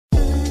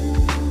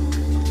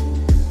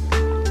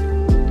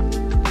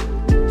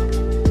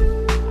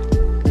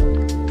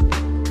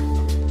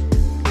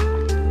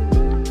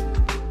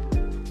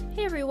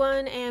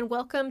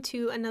welcome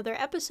to another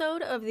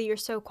episode of the You're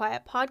So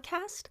Quiet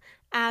podcast.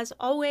 As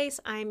always,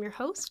 I'm your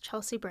host,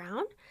 Chelsea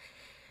Brown.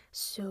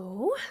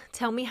 So,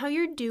 tell me how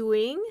you're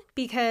doing,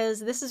 because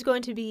this is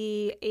going to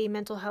be a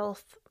mental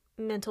health,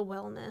 mental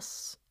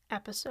wellness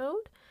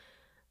episode.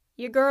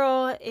 Your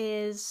girl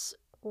is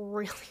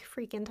really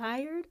freaking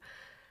tired,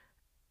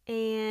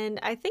 and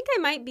I think I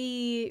might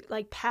be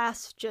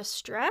past just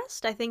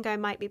stressed. I think I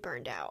might be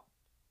burned out.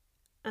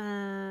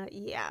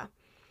 Yeah.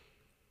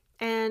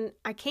 And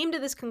I came to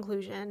this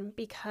conclusion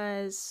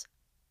because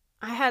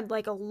I had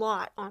a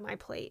lot on my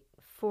plate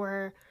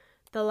for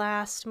the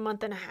last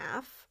month and a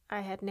half. I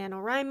had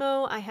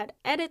NaNoWriMo, I had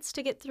edits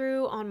to get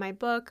through on my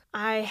book,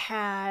 I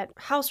had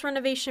house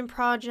renovation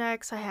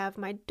projects, I have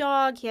my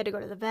dog, he had to go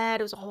to the vet,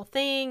 it was a whole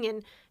thing,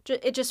 and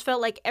it just felt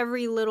like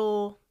every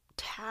little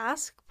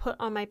task put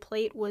on my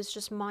plate was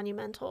just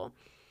monumental.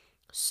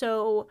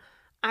 So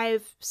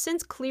I've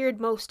since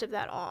cleared most of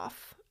that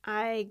off.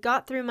 I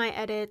got through my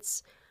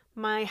edits.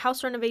 My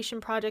house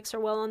renovation projects are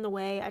well on the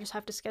way. I just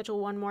have to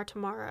schedule one more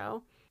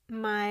tomorrow.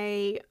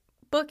 My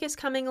book is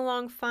coming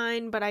along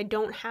fine, but I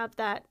don't have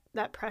that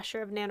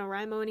pressure of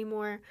NaNoWriMo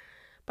anymore.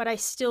 But I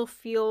still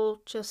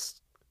feel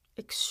just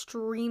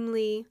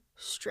extremely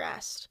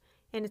stressed.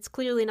 And it's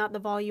clearly not the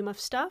volume of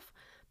stuff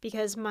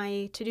because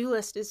my to-do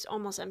list is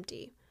almost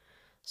empty.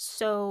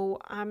 So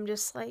I'm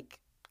just like,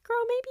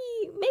 girl,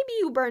 maybe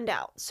you burned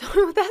out.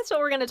 So that's what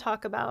we're going to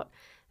talk about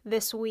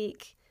this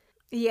week.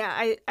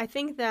 Yeah, I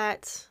think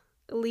that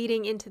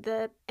leading into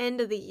the end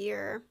of the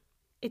year,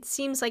 it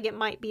seems like it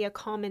might be a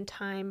common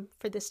time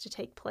for this to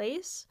take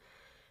place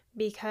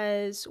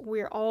because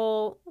we're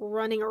all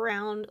running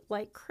around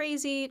like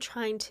crazy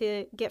trying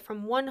to get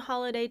from one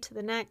holiday to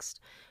the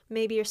next.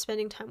 Maybe you're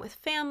spending time with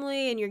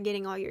family and you're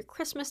getting all your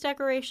Christmas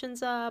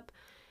decorations up,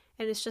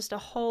 and it's just a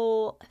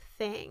whole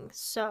thing.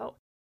 So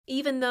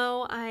even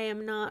though I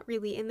am not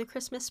really in the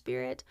Christmas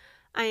spirit,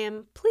 I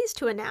am pleased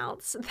to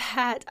announce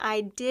that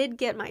I did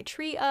get my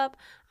tree up,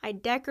 I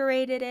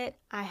decorated it,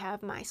 I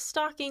have my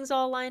stockings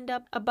all lined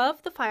up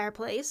above the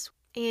fireplace,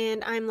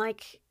 and I'm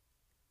like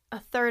a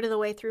third of the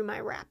way through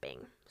my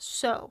wrapping.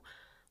 So,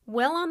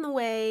 well on the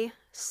way,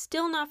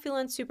 still not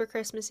feeling super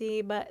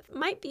Christmassy, but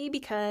might be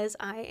because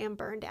I am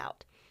burned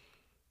out.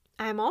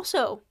 I am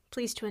also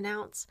pleased to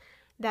announce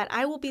that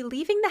I will be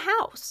leaving the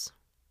house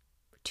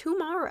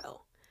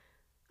tomorrow.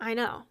 I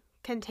know,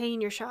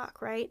 contain your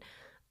shock, right?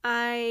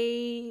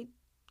 I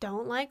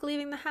don't like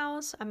leaving the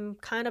house. I'm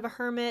kind of a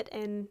hermit,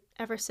 and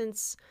ever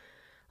since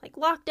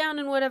lockdown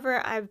and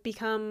whatever, I've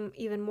become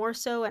even more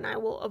so, and I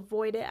will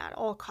avoid it at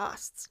all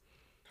costs.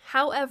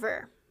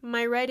 However,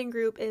 my writing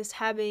group is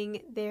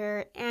having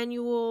their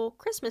annual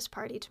Christmas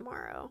party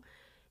tomorrow,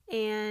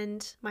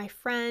 and my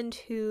friend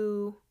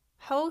who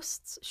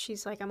hosts,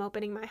 she's like, I'm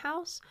opening my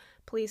house,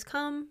 please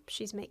come.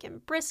 She's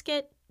making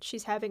brisket,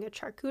 she's having a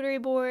charcuterie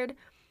board.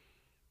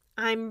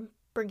 I'm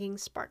bringing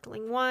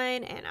sparkling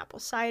wine and apple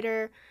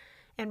cider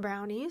and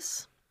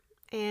brownies,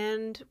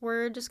 and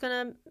we're just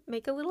gonna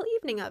make a little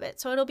evening of it,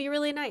 so it'll be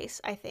really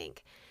nice, I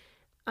think.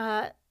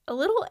 A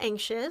little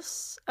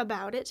anxious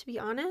about it, to be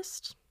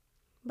honest,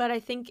 but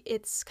I think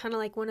it's kind of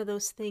like one of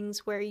those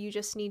things where you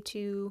just need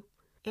to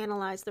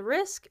analyze the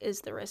risk. Is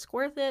the risk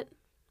worth it?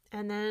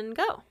 And then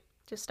go.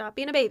 Just stop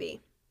being a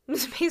baby.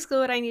 That's basically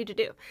what I need to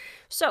do.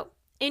 So,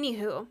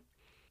 anywho,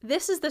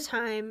 this is the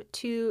time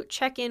to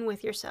check in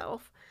with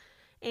yourself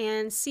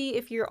and see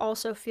if you're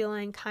also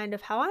feeling kind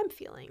of how I'm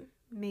feeling.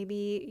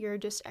 Maybe you're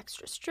just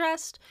extra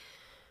stressed.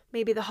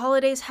 Maybe the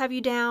holidays have you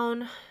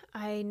down.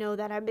 I know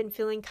that I've been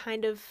feeling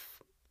kind of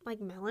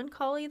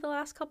melancholy the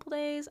last couple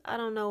days. I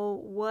don't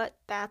know what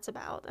that's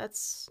about.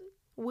 That's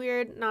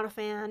weird, not a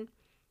fan.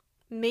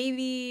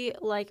 Maybe,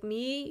 like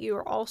me,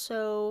 you're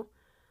also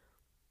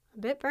a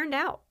bit burned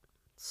out.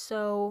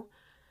 So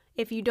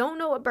if you don't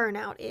know what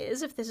burnout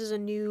is, if this is a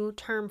new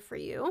term for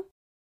you,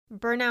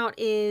 burnout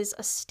is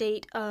a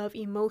state of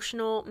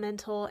emotional,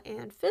 mental,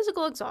 and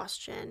physical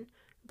exhaustion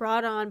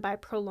brought on by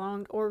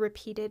prolonged or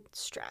repeated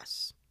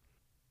stress.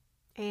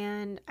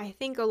 And I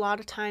think a lot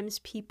of times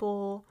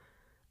people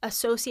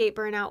associate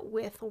burnout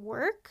with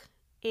work,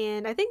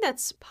 and I think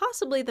that's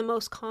possibly the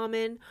most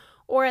common,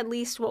 or at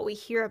least what we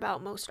hear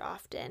about most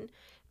often.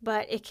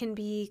 But it can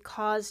be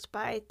caused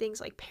by things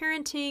like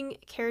parenting,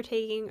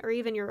 caretaking, or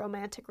even your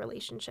romantic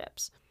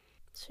relationships.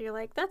 So you're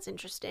like, that's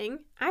interesting.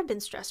 I've been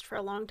stressed for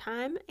a long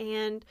time,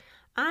 and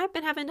I've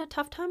been having a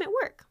tough time at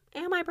work.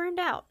 Am I burned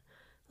out?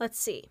 Let's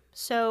see.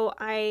 So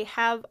I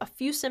have a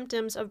few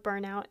symptoms of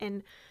burnout,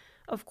 and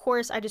of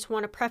course, I just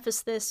want to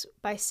preface this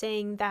by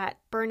saying that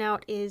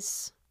burnout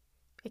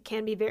it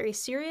can be very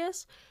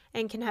serious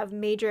and can have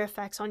major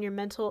effects on your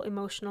mental,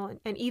 emotional,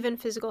 and even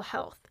physical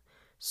health.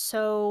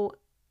 So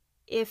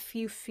if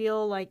you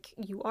feel like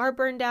you are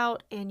burned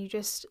out and you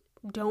just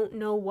don't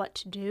know what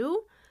to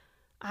do,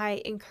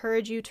 I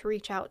encourage you to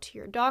reach out to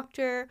your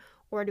doctor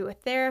or to a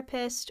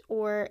therapist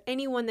or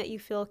anyone that you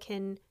feel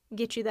can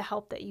get you the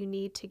help that you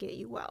need to get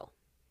you well.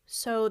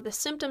 So the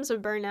symptoms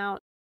of burnout,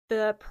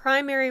 the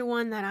primary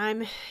one that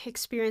I'm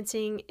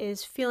experiencing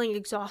is feeling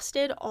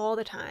exhausted all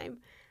the time.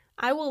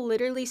 I will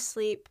literally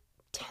sleep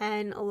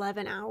 10,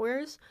 11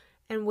 hours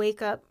and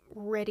wake up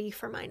ready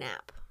for my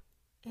nap.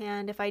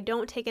 And if I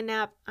don't take a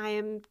nap, I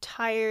am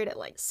tired at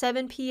like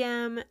 7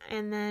 p.m.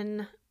 And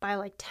then by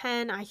like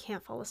 10, I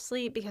can't fall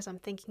asleep because I'm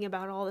thinking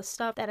about all the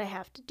stuff that I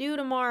have to do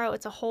tomorrow.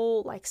 It's a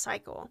whole like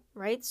cycle,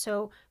 right?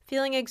 So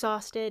feeling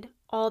exhausted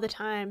all the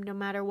time, no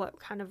matter what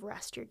kind of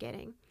rest you're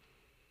getting.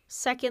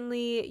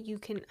 Secondly, you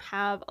can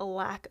have a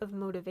lack of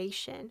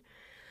motivation.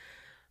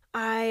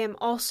 I am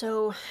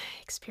also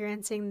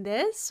experiencing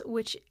this,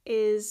 which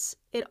is,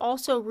 it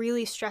also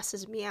really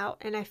stresses me out.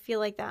 And I feel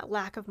like that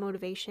lack of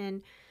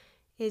motivation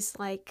is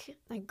like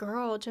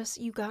girl, just,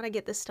 you gotta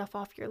get this stuff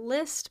off your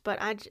list. But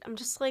I'm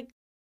just like,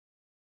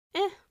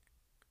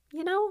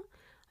 you know,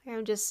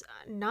 I'm just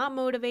not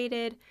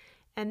motivated.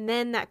 And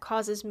then that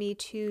causes me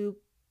to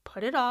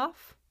put it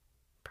off,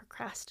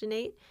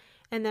 procrastinate,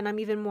 and then I'm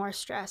even more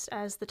stressed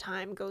as the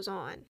time goes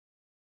on.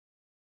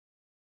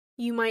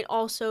 You might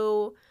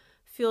also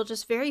feel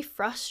just very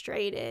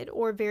frustrated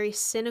or very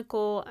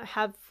cynical,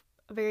 have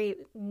a very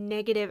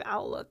negative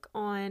outlook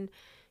on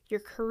your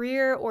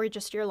career or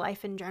just your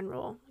life in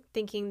general,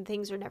 thinking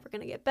things are never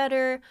going to get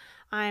better,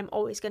 I'm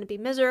always going to be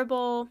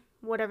miserable,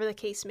 whatever the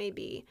case may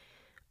be.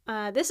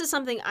 This is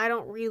something I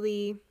don't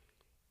really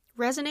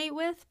resonate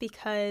with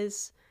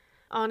because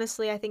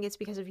honestly, I think it's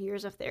because of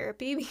years of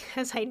therapy,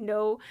 because I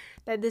know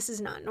that this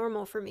is not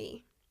normal for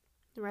me,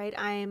 right?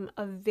 I'm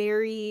a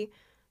very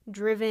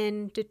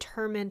driven,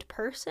 determined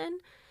person.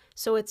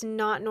 So it's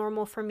not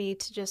normal for me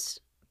to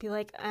just be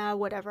like,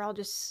 whatever,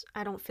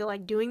 I don't feel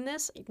like doing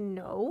this.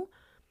 No.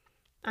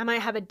 I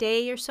might have a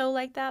day or so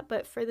like that,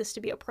 but for this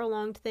to be a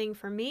prolonged thing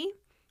for me,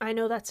 I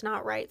know that's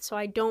not right. So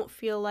I don't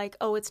feel like,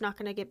 oh, it's not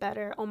going to get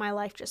better. Oh, my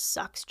life just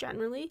sucks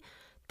generally.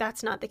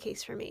 That's not the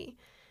case for me.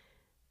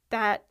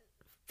 That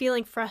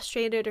feeling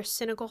frustrated or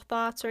cynical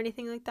thoughts or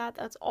anything like that,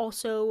 that's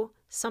also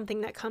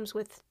something that comes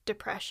with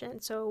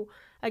depression. So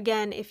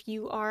again, if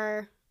you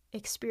are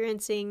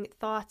experiencing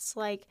thoughts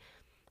like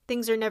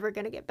things are never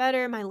going to get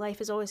better, my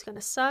life is always going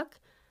to suck,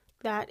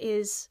 that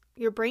is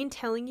your brain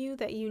telling you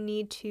that you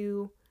need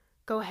to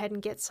go ahead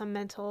and get some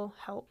mental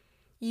help.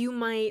 You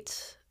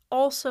might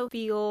also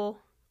feel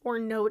or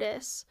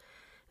notice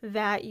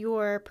that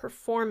your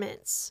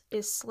performance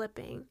is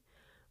slipping,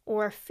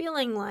 or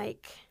feeling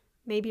like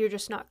maybe you're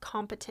just not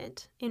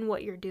competent in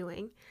what you're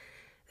doing.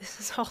 This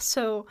is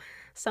also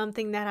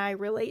something that I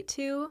relate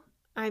to.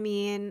 I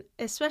mean,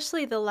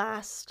 especially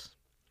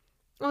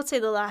let's say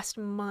the last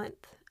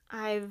month,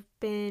 I've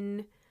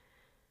been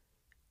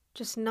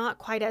just not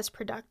quite as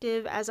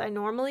productive as I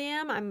normally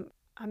am.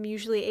 I'm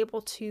usually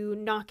able to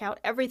knock out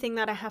everything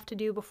that I have to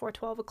do before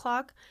 12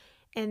 o'clock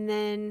and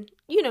then,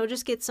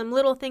 just get some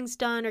little things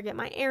done or get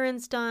my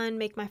errands done,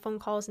 make my phone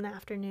calls in the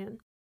afternoon.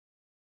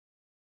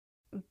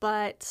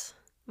 But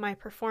my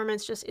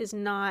performance just is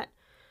not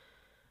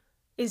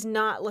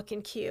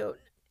looking cute.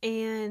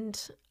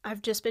 And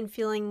I've just been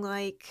feeling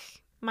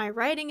like my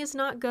writing is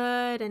not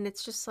good, and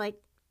it's just like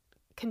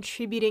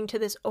contributing to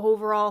this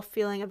overall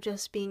feeling of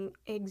just being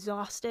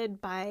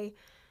exhausted by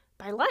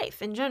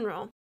life in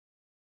general.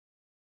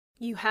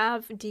 You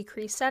have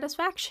decreased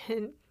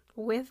satisfaction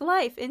with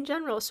life in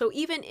general. So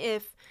even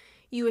if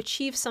you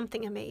achieve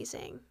something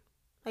amazing,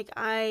 like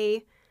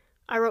I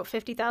wrote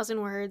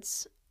 50,000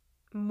 words,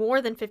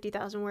 more than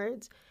 50,000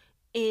 words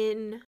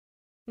in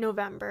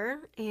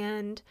November,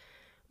 and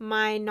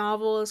my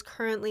novel is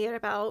currently at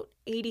about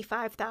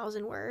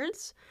 85,000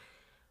 words.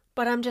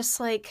 But I'm just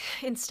like,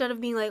 instead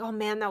of being like, oh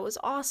man, that was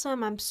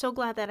awesome, I'm so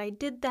glad that I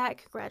did that,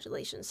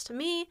 congratulations to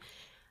me,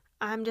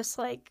 I'm just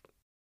like,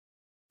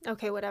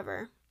 okay,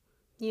 whatever.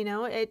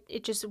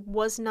 It just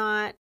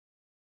wasn't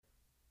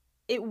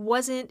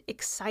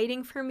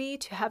exciting for me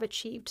to have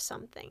achieved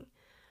something,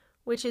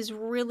 which is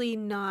really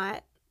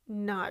not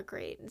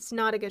great. It's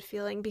not a good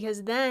feeling,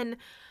 because then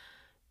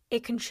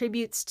it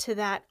contributes to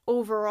that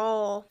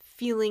overall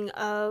feeling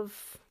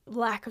of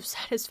lack of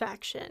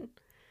satisfaction,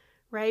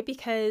 right?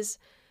 Because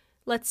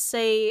let's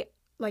say,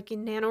 like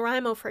in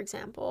NaNoWriMo, for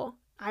example,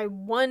 I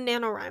won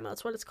NaNoWriMo.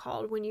 That's what it's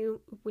called. When you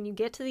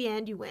get to the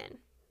end, you win.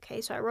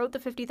 Okay, so I wrote the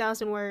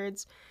 50,000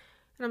 words,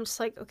 and I'm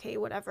just like, okay,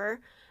 whatever.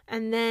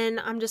 And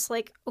then I'm just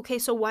like, okay,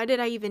 so why did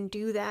I even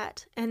do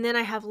that? And then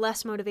I have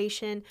less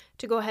motivation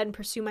to go ahead and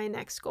pursue my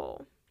next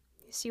goal.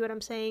 You see what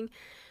I'm saying?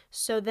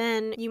 So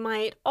then you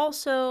might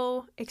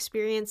also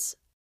experience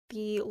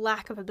the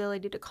lack of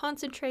ability to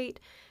concentrate,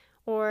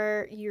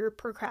 or you're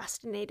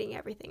procrastinating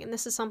everything. And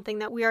this is something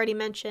that we already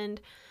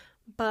mentioned,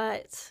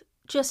 but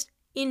just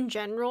in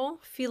general,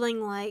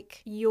 feeling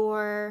like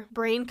your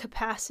brain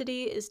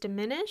capacity is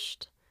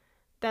diminished,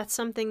 that's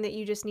something that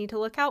you just need to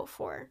look out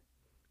for.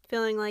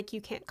 Feeling like you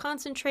can't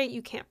concentrate,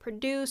 you can't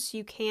produce,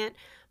 you can't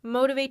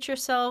motivate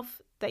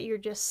yourself, that you're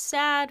just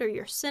sad or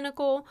you're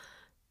cynical.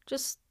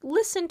 Just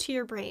listen to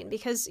your brain,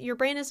 because your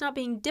brain is not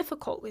being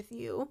difficult with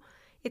you.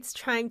 It's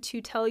trying to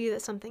tell you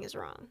that something is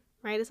wrong,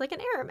 right? It's like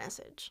an error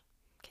message,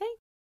 okay?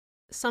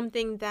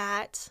 Something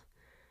that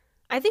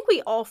I think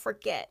we all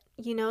forget,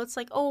 it's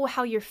like, oh,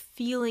 how you're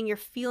feeling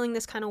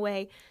this kind of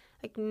way.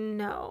 Like,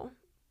 no,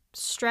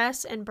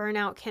 Stress and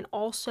burnout can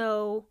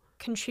also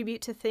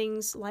contribute to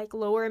things like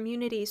lower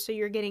immunity. So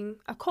you're getting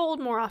a cold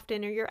more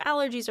often, or your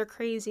allergies are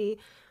crazy,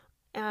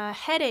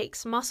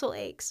 headaches, muscle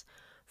aches.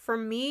 For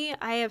me,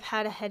 I have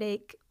had a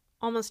headache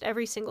almost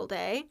every single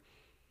day.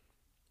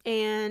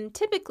 And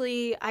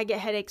typically I get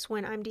headaches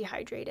when I'm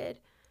dehydrated,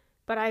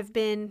 but I've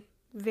been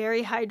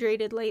very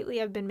hydrated lately.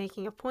 I've been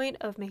making a point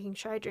of making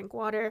sure I drink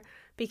water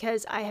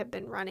because I have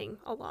been running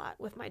a lot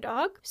with my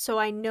dog. So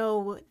I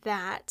know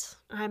that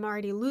I'm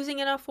already losing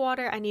enough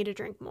water. I need to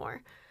drink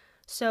more.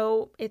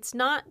 So it's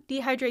not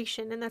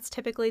dehydration, and that's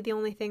typically the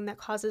only thing that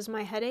causes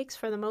my headaches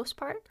for the most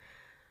part.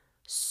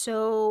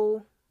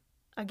 So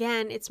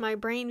again, it's my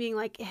brain being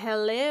like,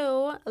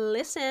 hello,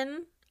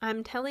 listen,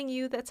 I'm telling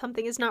you that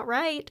something is not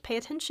right. Pay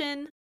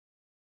attention.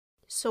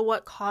 So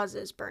what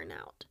causes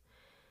burnout?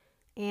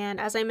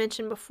 And as I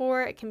mentioned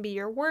before, it can be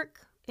your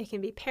work, it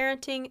can be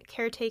parenting,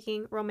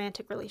 caretaking,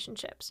 romantic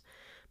relationships.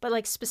 But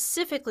like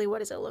specifically, what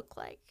does it look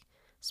like?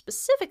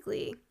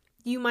 Specifically,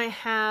 you might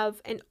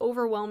have an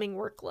overwhelming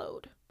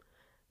workload.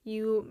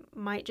 You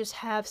might just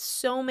have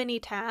so many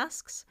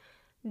tasks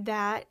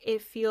that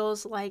it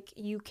feels like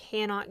you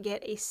cannot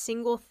get a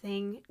single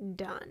thing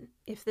done.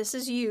 If this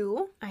is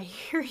you, I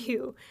hear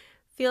you.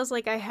 Feels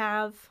like I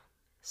have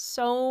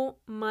so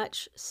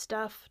much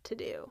stuff to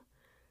do.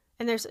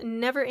 And there's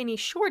never any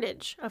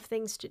shortage of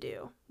things to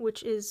do,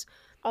 which is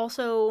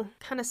also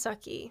kind of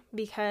sucky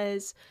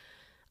because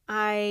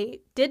I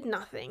did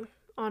nothing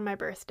on my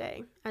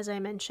birthday, as I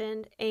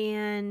mentioned,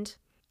 and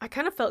I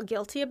kind of felt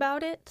guilty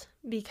about it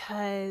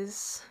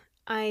because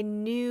I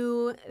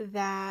knew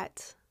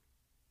that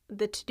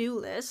the to-do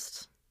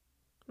list,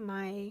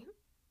 my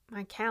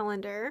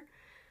calendar,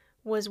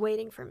 was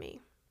waiting for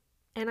me.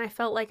 And I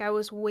felt like I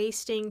was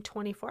wasting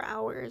 24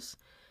 hours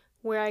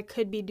where I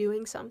could be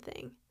doing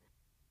something.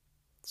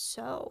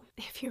 So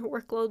if your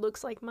workload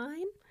looks like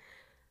mine,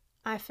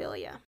 I feel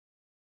ya.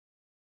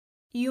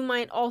 You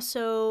might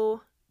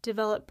also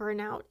develop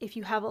burnout if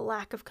you have a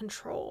lack of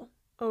control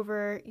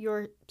over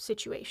your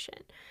situation.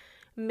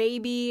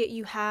 Maybe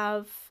you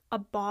have a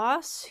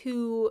boss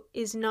who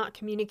is not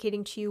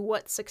communicating to you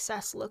what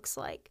success looks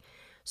like.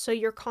 So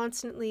you're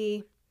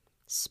constantly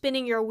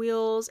spinning your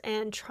wheels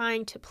and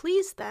trying to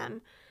please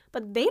them,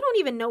 but they don't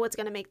even know what's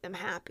going to make them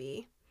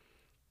happy.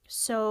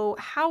 So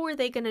how are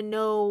they going to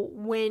know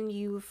when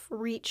you've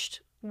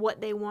reached what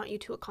they want you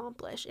to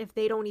accomplish if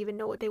they don't even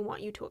know what they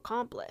want you to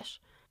accomplish?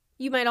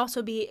 You might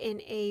also be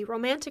in a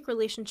romantic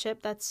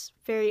relationship that's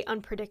very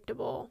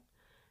unpredictable.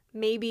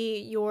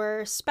 Maybe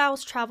your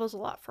spouse travels a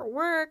lot for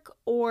work,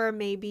 or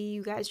maybe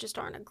you guys just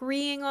aren't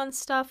agreeing on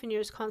stuff and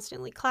you're just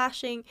constantly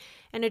clashing,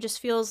 and it just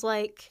feels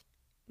like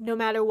no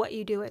matter what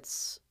you do,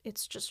 it's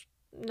just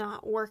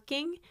not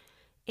working.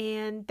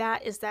 And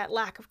that is that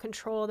lack of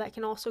control that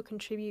can also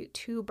contribute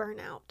to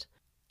burnout.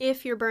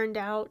 If you're burned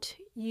out,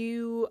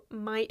 you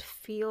might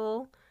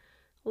feel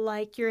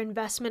like your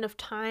investment of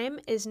time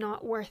is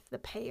not worth the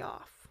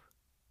payoff.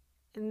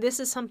 And this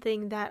is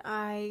something that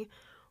I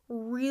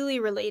really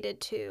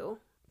related to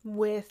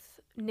with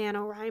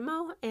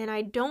NaNoWriMo, and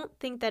I don't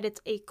think that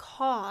it's a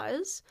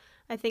cause.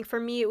 I think for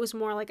me it was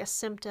more like a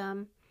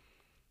symptom,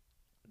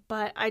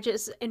 but I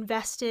just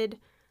invested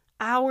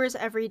hours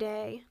every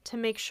day to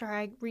make sure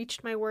I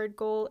reached my word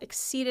goal,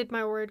 exceeded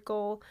my word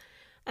goal,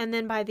 and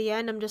then by the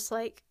end I'm just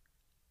like,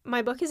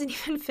 my book isn't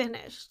even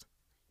finished.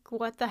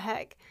 What the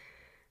heck?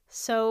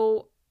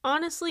 So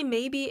honestly,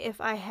 maybe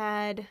if I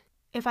had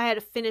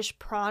a finished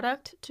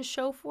product to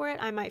show for it,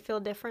 I might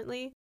feel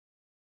differently.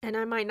 And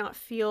I might not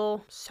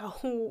feel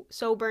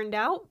so burned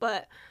out,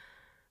 but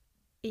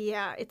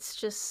yeah, it's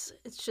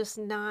just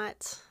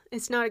not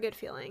a good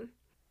feeling.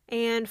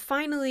 And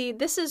finally,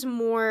 this is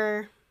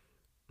more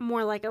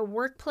like a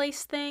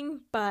workplace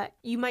thing, but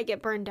you might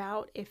get burned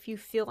out if you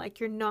feel like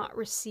you're not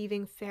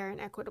receiving fair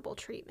and equitable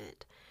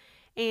treatment.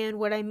 And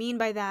what I mean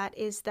by that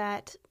is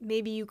that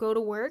maybe you go to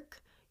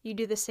work, you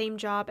do the same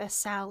job as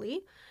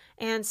Sally,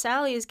 and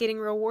Sally is getting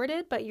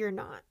rewarded, but you're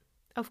not.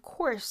 Of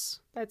course,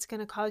 that's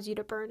going to cause you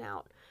to burn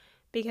out.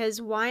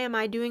 Because why am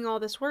I doing all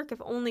this work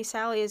if only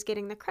Sally is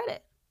getting the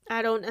credit?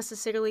 I don't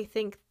necessarily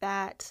think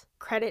that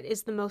credit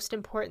is the most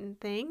important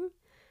thing,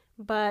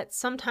 but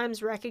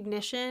sometimes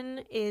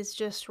recognition is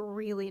just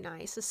really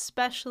nice,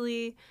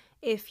 especially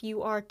if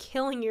you are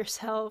killing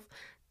yourself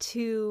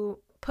to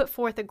put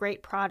forth a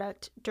great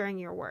product during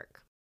your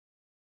work.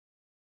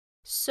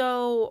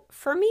 So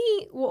for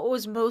me, what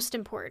was most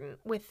important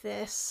with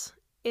this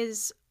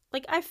is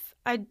like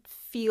I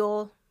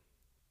feel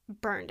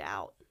burned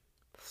out,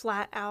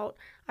 flat out.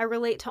 I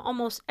relate to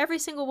almost every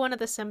single one of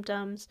the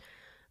symptoms.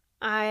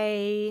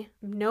 I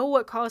know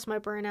what caused my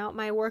burnout.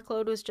 My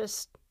workload was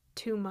just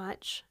too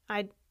much.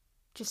 I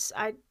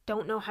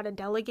don't know how to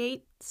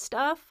delegate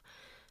stuff.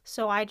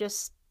 So I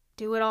just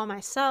do it all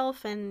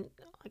myself, and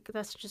like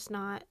that's just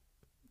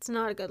it's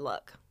not a good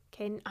look.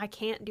 Okay, I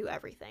can't do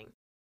everything.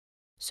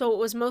 So what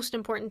was most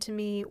important to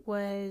me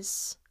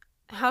was,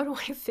 how do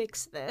I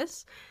fix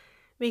this?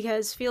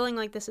 Because feeling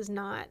like this is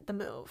not the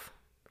move.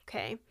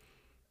 Okay.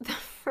 The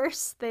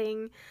first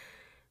thing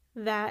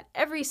that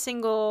every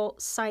single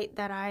site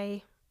that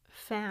I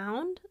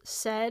found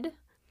said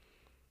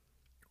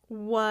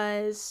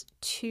was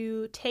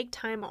to take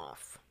time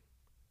off.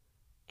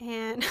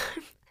 And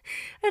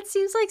it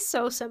seems like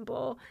so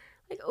simple.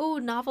 Like, oh,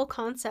 novel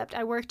concept.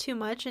 I work too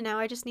much and now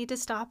I just need to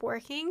stop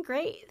working.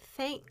 Great,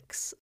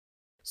 thanks.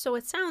 So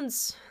it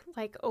sounds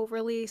like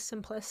overly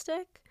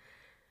simplistic.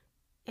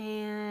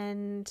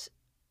 And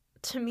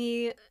to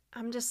me,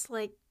 I'm just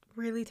like,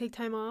 really take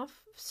time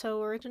off?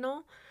 So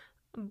original.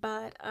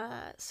 But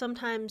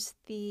sometimes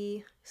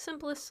the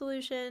simplest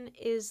solution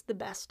is the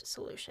best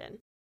solution.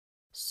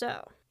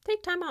 So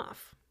take time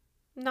off.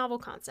 Novel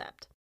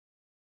concept.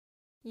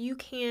 You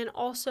can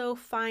also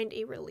find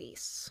a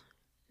release.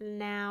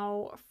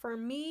 Now, for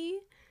me,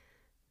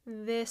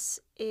 this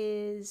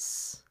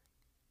is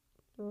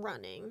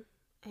running.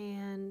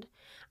 And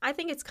I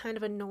think it's kind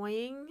of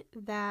annoying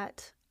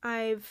that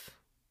I've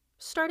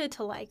started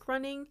to like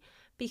running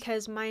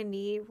because my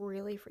knee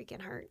really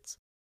freaking hurts.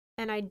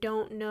 And I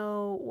don't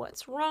know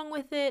what's wrong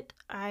with it.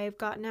 I've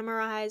gotten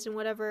MRIs and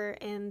whatever,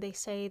 and they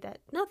say that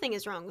nothing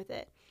is wrong with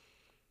it.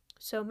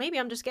 So maybe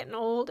I'm just getting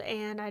old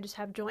and I just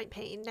have joint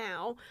pain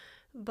now.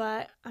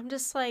 But I'm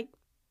just like,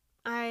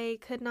 I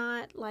could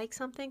not like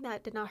something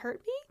that did not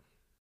hurt me.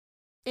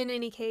 In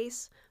any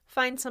case,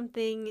 find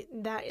something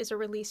that is a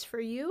release for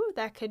you.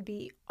 That could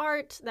be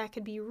art, that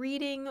could be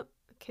reading,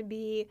 it could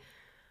be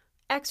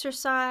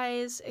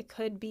exercise, it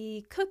could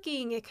be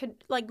cooking, it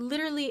could like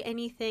literally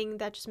anything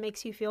that just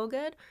makes you feel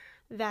good.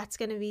 That's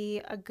going to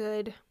be a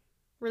good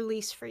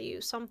release for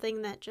you.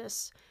 Something that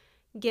just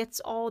gets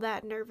all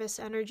that nervous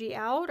energy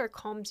out or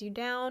calms you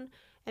down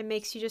and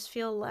makes you just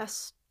feel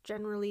less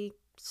generally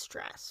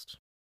stressed.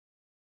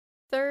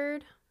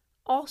 Third,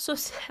 also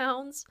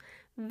sounds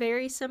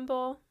very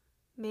simple,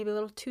 maybe a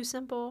little too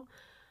simple,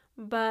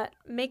 but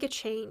make a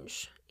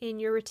change in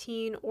your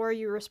routine or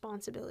your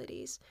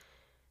responsibilities.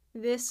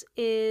 This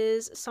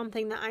is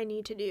something that I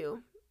need to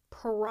do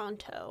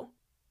pronto.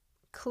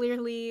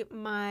 Clearly,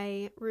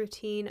 my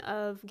routine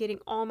of getting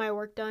all my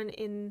work done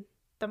in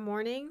the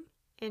morning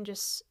and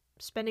just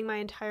spending my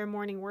entire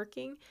morning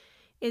working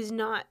is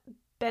not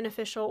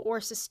beneficial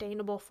or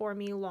sustainable for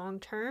me long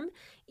term,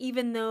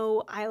 even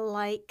though I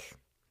like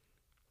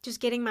just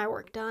getting my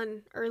work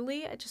done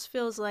early. It just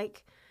feels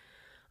like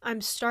I'm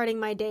starting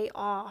my day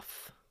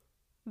off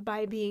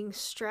by being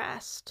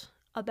stressed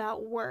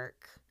about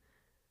work,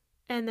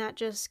 and that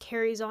just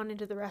carries on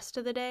into the rest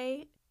of the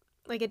day.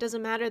 Like, it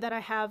doesn't matter that I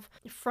have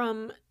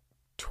from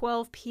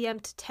 12 p.m.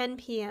 to 10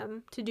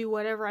 p.m. to do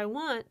whatever I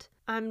want.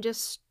 I'm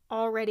just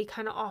already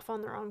kind of off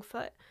on the wrong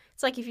foot.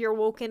 It's like if you're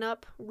woken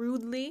up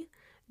rudely,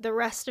 the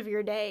rest of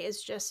your day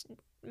is just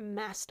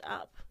messed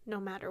up no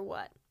matter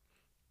what.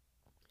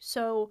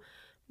 So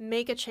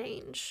make a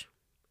change.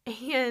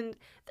 And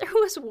there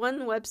was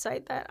one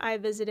website that I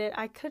visited.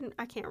 I can't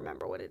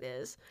remember what it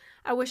is.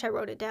 I wish I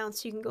wrote it down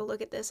so you can go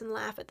look at this and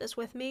laugh at this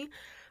with me.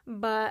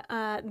 But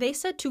they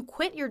said to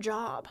quit your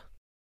job.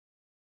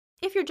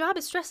 If your job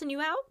is stressing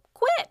you out,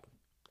 quit.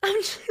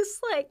 I'm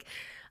just like,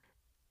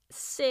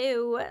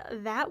 so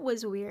that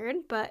was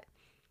weird. But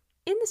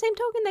in the same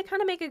token, they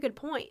kind of make a good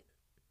point,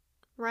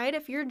 right?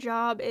 If your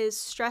job is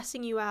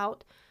stressing you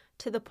out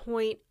to the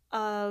point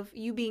of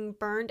you being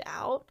burned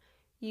out,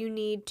 you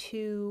need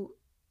to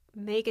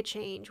make a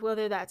change,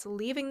 whether that's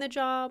leaving the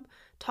job,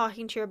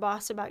 talking to your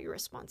boss about your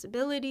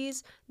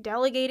responsibilities,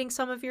 delegating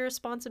some of your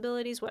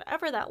responsibilities,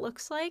 whatever that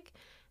looks like,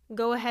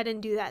 go ahead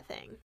and do that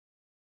thing.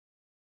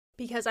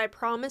 Because I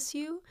promise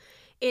you,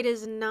 it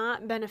is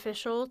not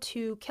beneficial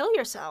to kill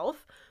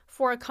yourself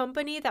for a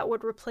company that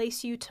would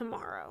replace you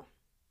tomorrow.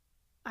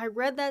 I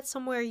read that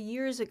somewhere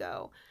years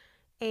ago,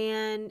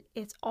 and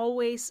it's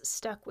always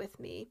stuck with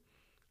me,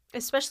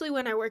 especially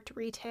when I worked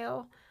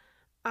retail.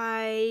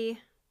 I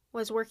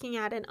was working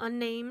at an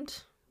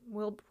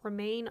will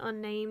remain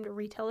unnamed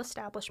retail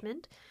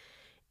establishment,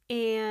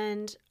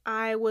 and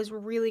I was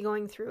really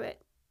going through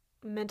it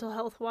mental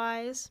health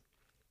wise.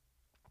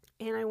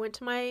 And I went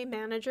to my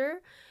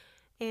manager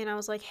and I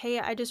was like, hey,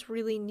 I just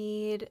really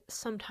need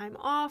some time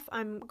off.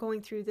 I'm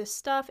going through this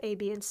stuff, A,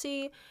 B, and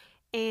C,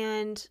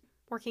 and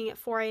working at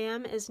 4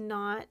 a.m.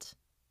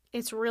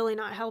 it's really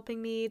not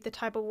helping me. The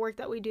type of work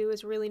that we do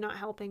is really not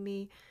helping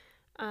me.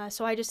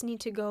 So I just need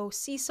to go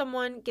see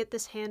someone, get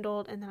this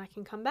handled, and then I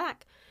can come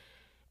back.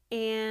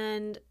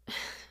 And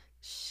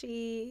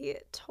she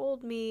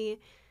told me,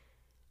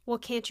 well,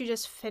 can't you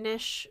just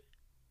finish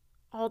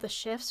all the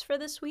shifts for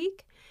this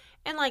week?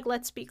 And like,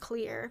 let's be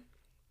clear,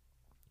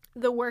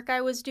 the work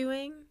I was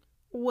doing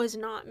was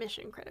not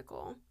mission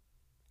critical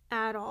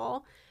at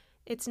all.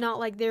 It's not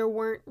like there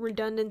weren't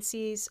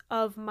redundancies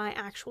of my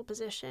actual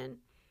position.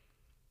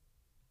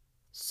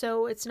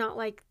 So it's not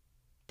like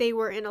they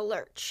were in a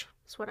lurch,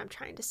 is what I'm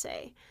trying to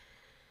say.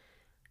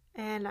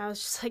 And I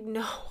was just like,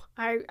 no,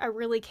 I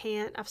really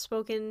can't. I've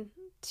spoken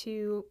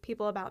to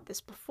people about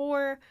this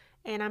before,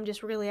 and I'm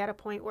just really at a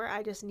point where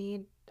I just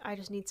need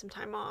some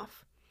time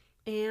off.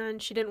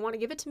 And she didn't want to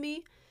give it to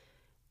me,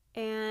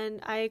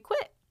 and I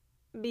quit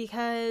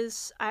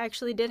because I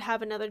actually did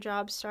have another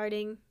job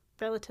starting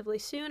relatively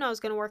soon. I was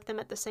going to work them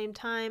at the same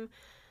time,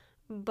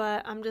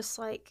 but I'm just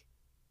like,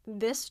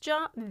 this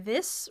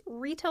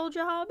retail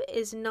job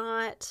is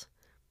not,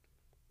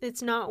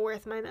 it's not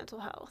worth my mental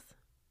health.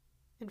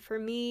 And for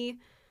me,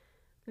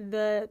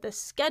 the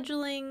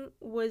scheduling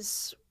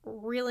was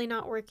really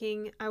not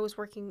working. I was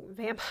working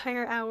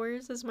vampire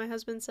hours, as my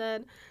husband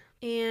said,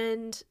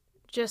 and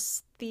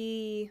just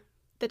the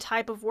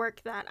type of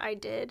work that I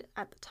did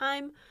at the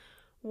time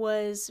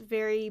was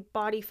very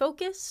body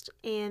focused,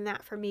 and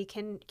that for me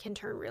can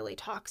turn really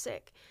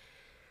toxic.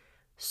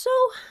 So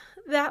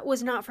that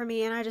was not for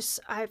me, and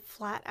I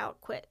flat out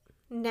quit.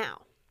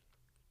 Now,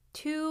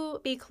 to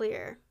be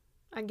clear,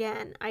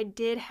 again, I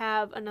did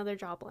have another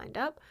job lined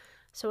up,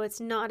 so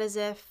it's not as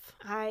if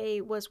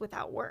I was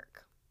without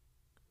work,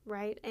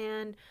 right?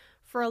 And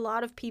for a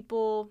lot of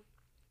people,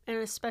 and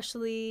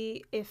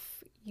especially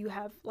if you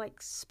have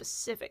like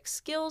specific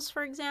skills,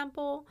 for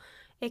example,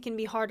 it can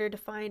be harder to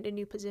find a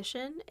new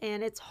position,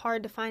 and it's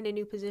hard to find a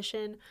new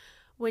position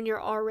when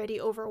you're already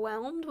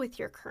overwhelmed with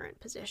your current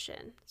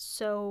position.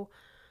 So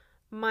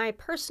my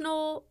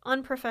personal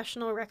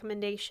unprofessional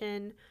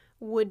recommendation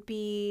would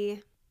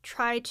be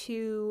try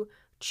to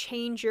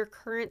change your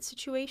current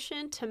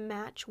situation to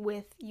match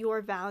with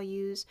your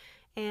values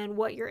and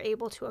what you're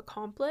able to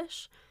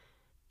accomplish,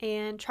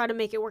 and try to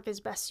make it work as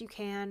best you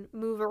can.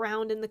 Move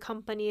around in the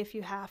company if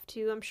you have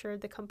to. I'm sure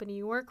the company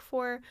you work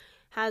for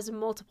has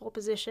multiple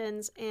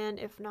positions, and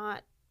if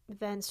not,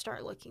 then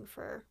start looking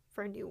for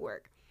new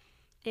work.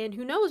 And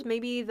who knows,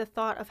 maybe the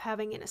thought of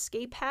having an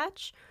escape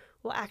hatch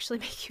will actually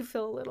make you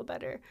feel a little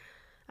better.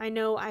 I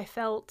know I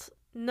felt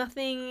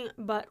nothing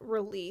but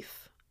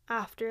relief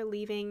after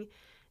leaving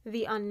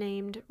the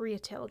unnamed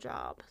retail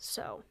job,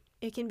 so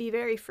it can be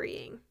very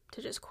freeing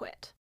to just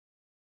quit.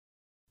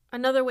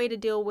 Another way to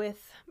deal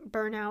with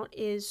burnout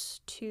is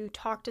to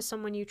talk to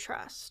someone you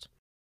trust.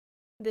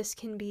 This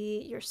can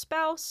be your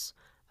spouse,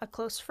 a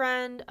close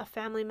friend, a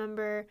family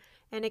member,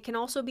 and it can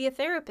also be a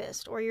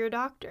therapist or your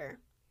doctor.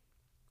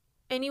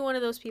 Any one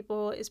of those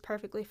people is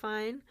perfectly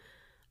fine.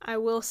 I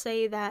will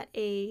say that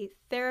a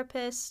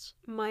therapist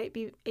might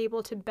be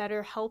able to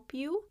better help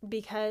you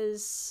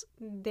because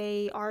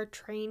they are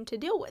trained to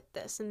deal with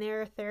this, and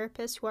there are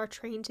therapists who are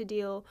trained to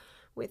deal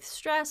with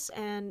stress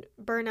and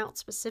burnout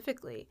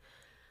specifically.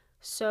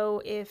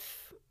 So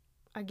if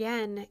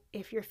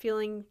you're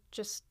feeling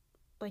just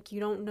like you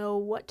don't know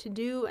what to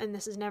do and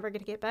this is never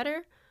going to get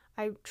better,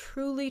 I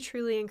truly,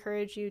 truly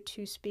encourage you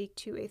to speak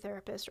to a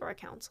therapist or a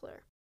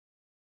counselor.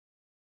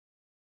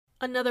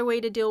 Another way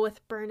to deal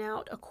with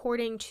burnout,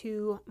 according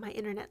to my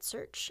internet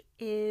search,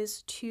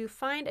 is to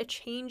find a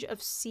change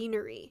of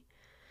scenery.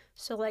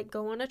 So like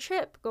go on a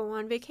trip, go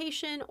on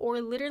vacation,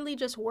 or literally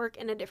just work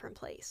in a different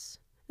place.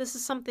 This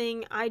is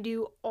something I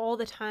do all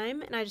the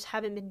time, and I just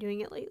haven't been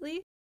doing it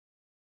lately.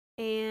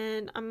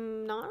 And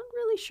I'm not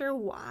really sure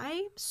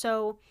why.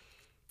 So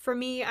for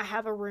me, I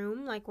have a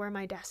room like where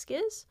my desk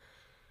is,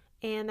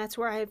 and that's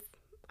where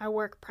I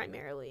work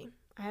primarily.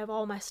 I have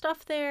all my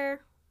stuff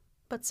there,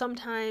 but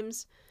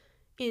sometimes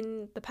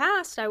in the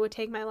past, I would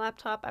take my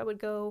laptop, I would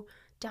go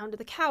down to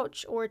the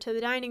couch or to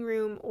the dining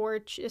room or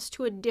just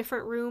to a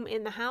different room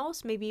in the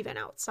house, maybe even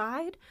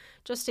outside,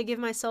 just to give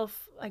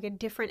myself like a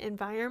different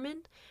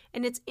environment.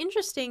 And it's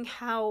interesting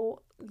how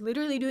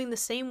literally doing the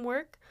same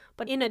work,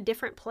 but in a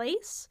different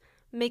place,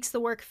 makes the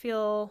work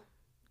feel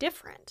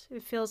different.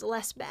 It feels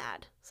less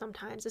bad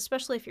sometimes,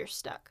 especially if you're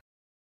stuck.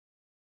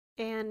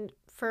 And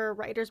for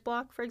writer's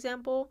block, for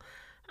example,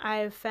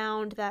 I've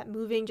found that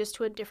moving just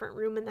to a different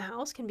room in the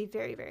house can be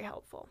very, very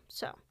helpful.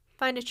 So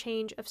find a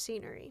change of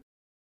scenery.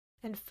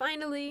 And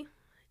finally,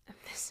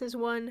 this is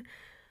one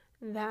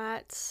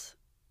that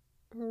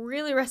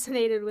really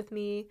resonated with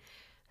me,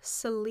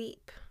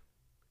 sleep.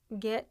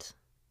 Get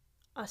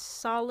a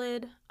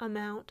solid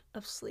amount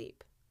of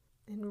sleep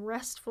and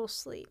restful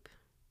sleep.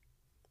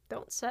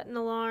 Don't set an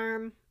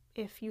alarm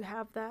if you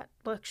have that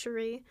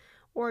luxury,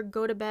 or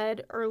go to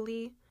bed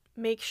early.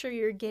 Make sure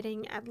you're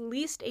getting at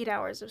least 8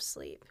 hours of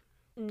sleep.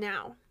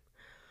 Now,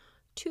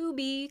 to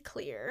be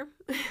clear,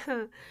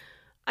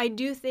 I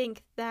do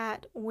think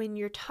that when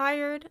you're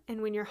tired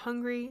and when you're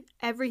hungry,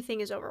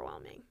 everything is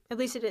overwhelming. At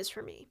least it is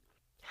for me.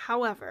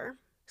 However,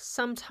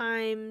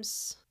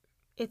 sometimes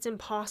it's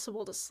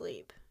impossible to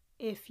sleep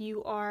if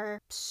you are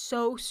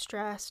so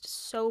stressed,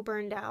 so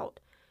burned out,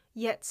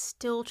 yet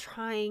still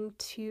trying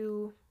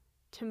to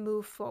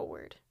move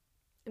forward.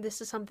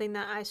 This is something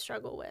that I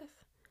struggle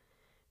with,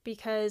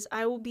 because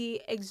I will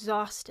be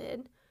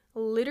exhausted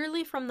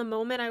literally from the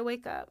moment I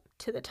wake up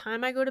to the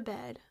time I go to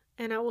bed,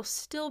 and I will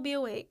still be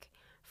awake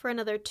for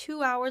another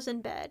 2 hours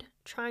in bed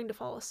trying to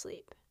fall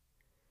asleep.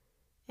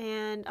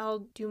 And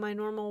I'll do my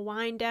normal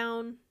wind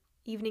down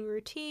evening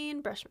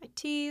routine, brush my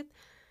teeth,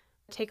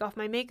 take off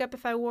my makeup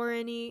if I wore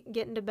any,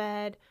 get into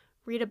bed,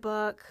 read a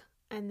book,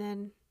 and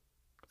then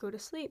go to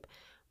sleep.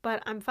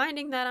 But I'm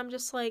finding that I'm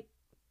just like,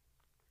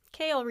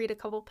 okay, I'll read a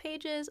couple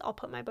pages, I'll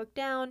put my book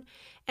down,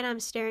 and I'm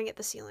staring at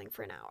the ceiling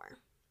for an hour.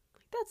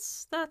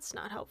 That's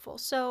not helpful.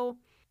 So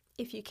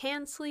if you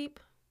can sleep,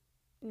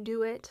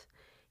 do it.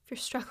 If you're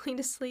struggling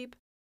to sleep,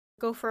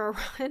 go for a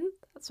run.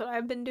 That's what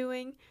I've been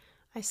doing.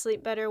 I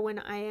sleep better when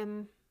I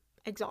am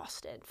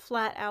exhausted,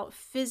 flat out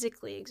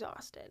physically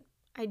exhausted.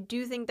 I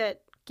do think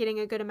that getting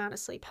a good amount of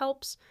sleep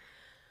helps,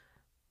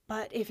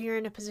 but if you're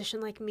in a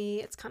position like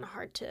me, it's kind of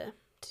hard to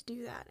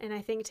do that. And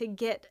I think to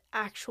get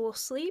actual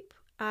sleep,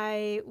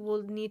 I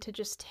will need to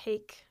just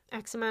take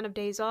X amount of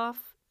days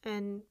off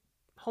and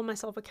hold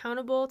myself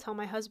accountable, tell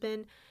my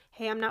husband,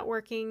 hey, I'm not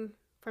working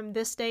from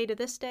this day to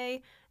this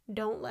day.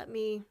 Don't let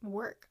me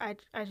work. I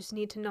just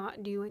need to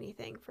not do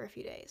anything for a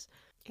few days.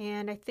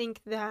 And I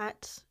think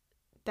that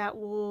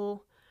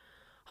will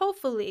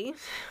hopefully,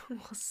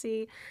 we'll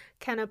see,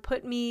 kind of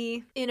put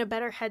me in a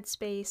better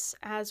headspace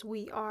as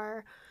we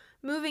are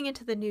moving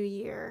into the new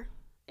year.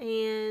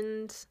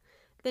 And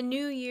the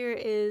new year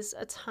is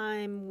a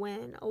time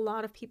when a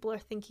lot of people are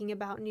thinking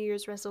about New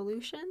Year's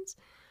resolutions.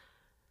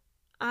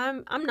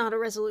 I'm not a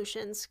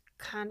resolutions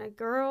kind of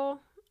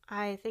girl.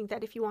 I think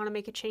that if you want to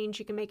make a change,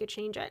 you can make a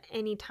change at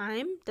any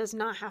time. Does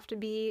not have to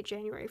be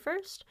January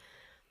 1st.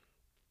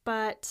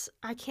 But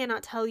I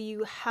cannot tell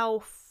you how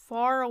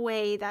far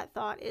away that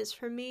thought is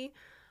from me.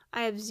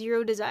 I have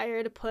zero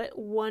desire to put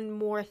one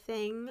more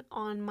thing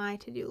on my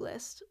to-do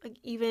list. Like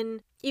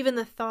even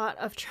the thought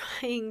of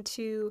trying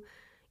to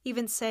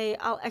even say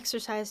I'll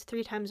exercise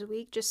 3 times a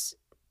week, just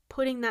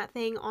putting that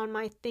thing on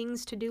my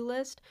things to-do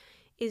list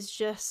is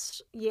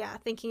just,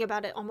 thinking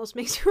about it almost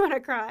makes me want to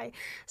cry.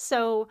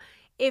 So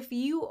if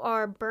you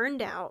are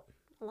burned out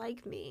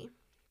like me,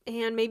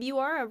 and maybe you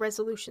are a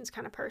resolutions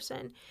kind of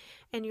person,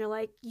 and you're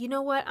like, you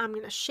know what, I'm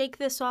going to shake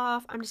this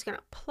off. I'm just going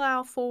to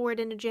plow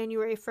forward into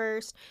January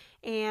 1st,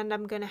 and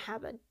I'm going to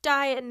have a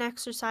diet and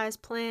exercise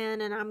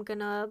plan, and I'm going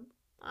to,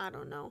 I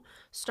don't know,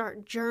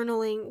 start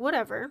journaling,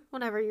 whatever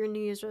your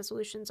New Year's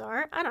resolutions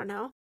are. I don't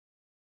know.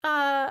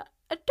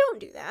 Don't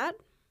do that.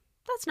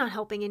 That's not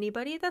helping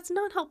anybody. That's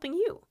not helping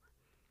you.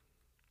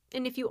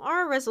 And if you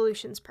are a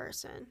resolutions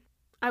person,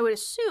 I would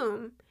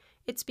assume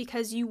it's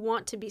because you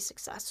want to be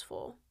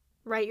successful,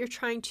 right? You're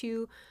trying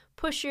to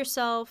push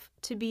yourself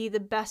to be the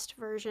best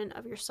version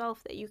of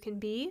yourself that you can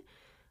be.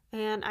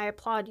 And I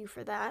applaud you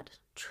for that,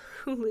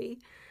 truly.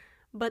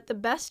 But the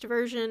best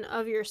version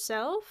of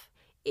yourself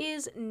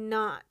is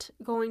not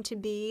going to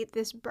be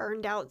this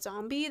burned out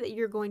zombie that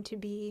you're going to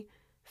be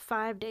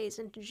 5 days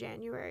into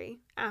January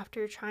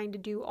after trying to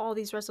do all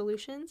these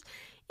resolutions,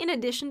 in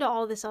addition to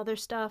all this other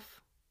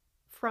stuff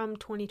from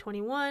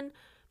 2021,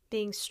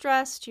 being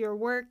stressed, your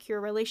work, your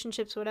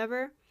relationships,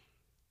 whatever.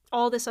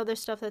 All this other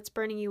stuff that's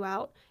burning you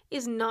out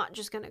is not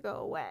just going to go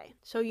away.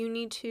 So you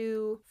need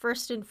to,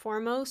 first and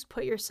foremost,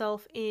 put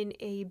yourself in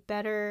a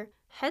better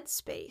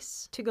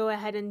headspace to go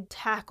ahead and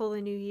tackle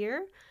the new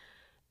year.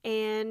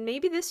 And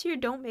maybe this year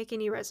don't make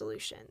any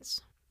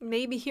resolutions.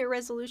 Maybe your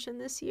resolution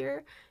this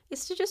year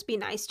is to just be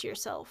nice to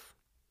yourself.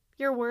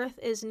 Your worth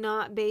is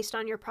not based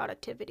on your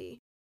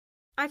productivity.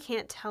 I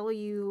can't tell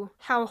you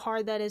how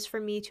hard that is for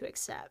me to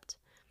accept,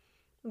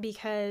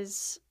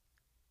 because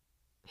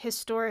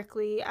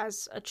historically,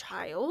 as a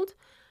child,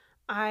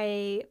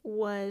 I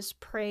was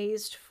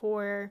praised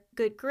for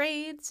good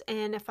grades,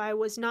 and if I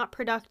was not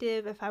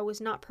productive, if I was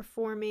not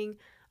performing,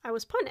 I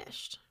was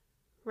punished,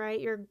 right?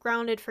 You're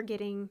grounded for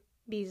getting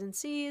B's and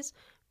C's,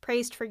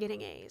 praised for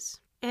getting A's.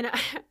 And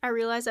I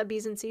realized that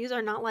B's and C's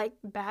are not like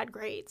bad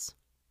grades.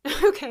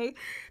 Okay,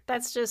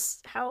 that's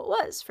just how it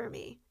was for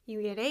me.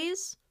 You get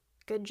A's,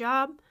 good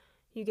job.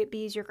 You get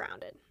B's, you're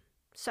grounded.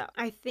 So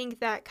I think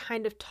that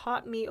kind of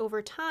taught me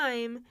over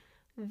time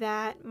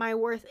that my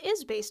worth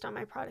is based on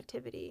my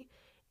productivity,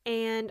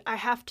 and I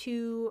have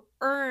to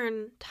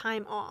earn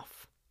time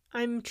off.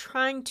 I'm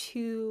trying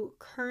to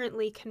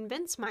currently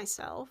convince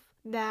myself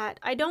that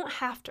I don't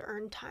have to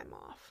earn time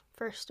off,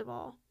 first of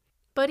all.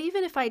 But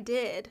even if I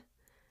did,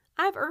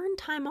 I've earned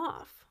time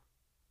off.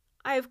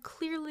 I've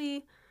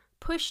clearly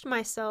pushed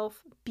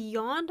myself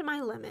beyond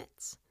my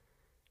limits,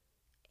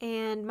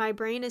 and my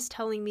brain is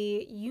telling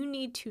me, you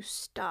need to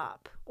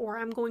stop, or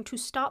I'm going to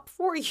stop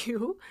for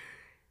you.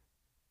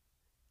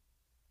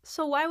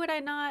 So why would I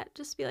not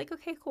just be like,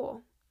 okay,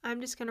 cool,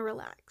 I'm just going to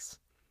relax?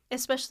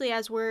 Especially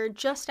as we're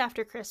just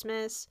after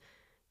Christmas.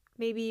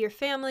 Maybe your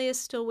family is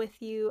still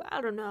with you.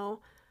 I don't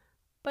know.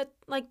 But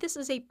like, this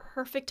is a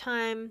perfect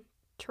time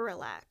to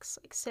relax.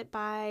 Like, sit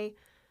by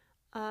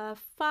a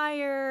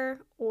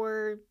fire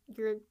or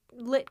your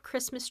lit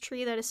Christmas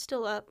tree that is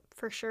still up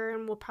for sure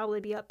and will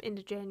probably be up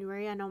into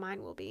January. I know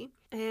mine will be.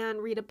 And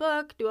read a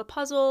book, do a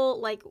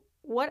puzzle, like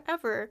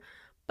whatever.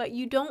 But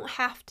you don't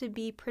have to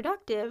be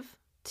productive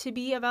to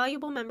be a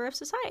valuable member of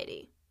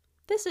society.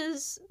 This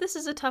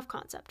is a tough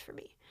concept for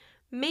me.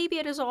 Maybe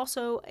it is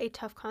also a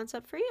tough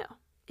concept for you.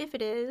 If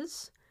it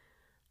is,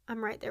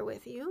 I'm right there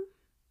with you.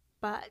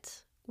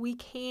 But we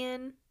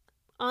can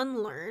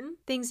unlearn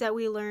things that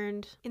we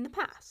learned in the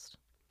past,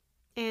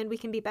 and we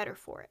can be better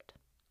for it.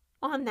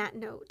 On that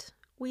note,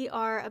 we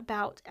are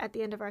about at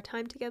the end of our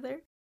time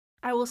together.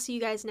 I will see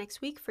you guys next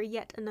week for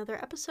yet another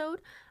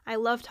episode. I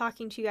love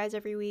talking to you guys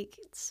every week.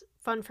 It's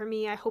fun for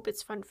me. I hope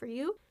it's fun for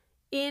you.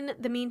 In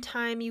the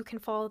meantime, you can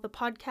follow the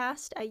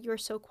podcast at You're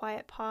So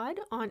Quiet Pod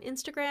on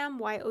Instagram,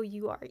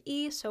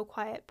 YOURE, So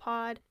Quiet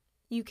Pod.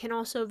 You can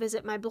also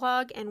visit my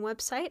blog and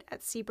website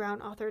at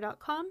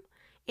cbrownauthor.com.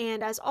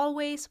 And as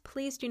always,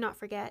 please do not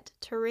forget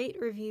to rate,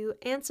 review,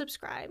 and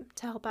subscribe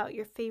to help out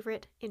your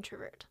favorite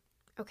introvert.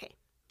 Okay,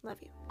 love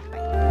you.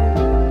 Bye.